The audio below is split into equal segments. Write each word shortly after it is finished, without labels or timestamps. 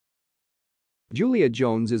Julia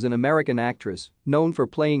Jones is an American actress known for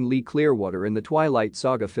playing Leah Clearwater in the Twilight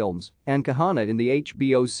Saga films and Kohana in the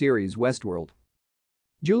HBO series Westworld.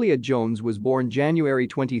 Julia Jones was born January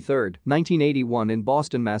 23, 1981 in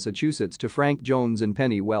Boston, Massachusetts to Frank Jones and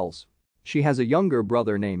Penny Wells. She has a younger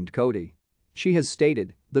brother named Cody. She has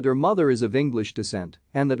stated that her mother is of English descent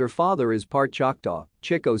and that her father is part Choctaw,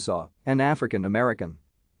 Chickasaw, and African American.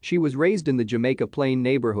 She was raised in the Jamaica Plain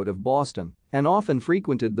neighborhood of Boston and often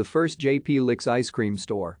frequented the first J.P. Lick's ice cream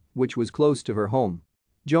store, which was close to her home.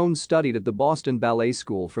 Jones studied at the Boston Ballet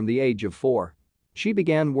School from the age of 4. She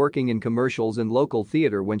began working in commercials and local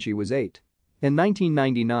theater when she was 8. In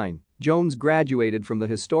 1999, Jones graduated from the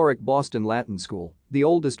historic Boston Latin School, the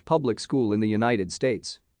oldest public school in the United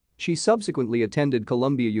States. She subsequently attended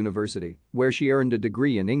Columbia University, where she earned a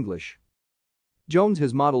degree in English. Jones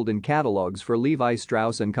has modeled in catalogs for Levi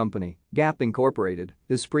Strauss & Company, Gap Incorporated,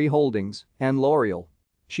 Esprit Holdings, and L'Oreal.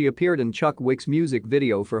 She appeared in Chuck Wick's music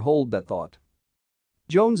video for Hold That Thought.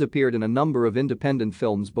 Jones appeared in a number of independent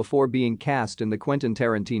films before being cast in the Quentin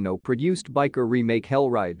Tarantino-produced biker remake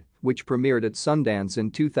Hellride, which premiered at Sundance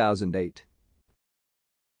in 2008.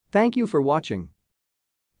 Thank you for watching.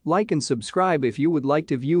 Like and subscribe if you would like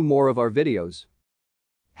to view more of our videos.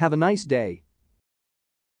 Have a nice day.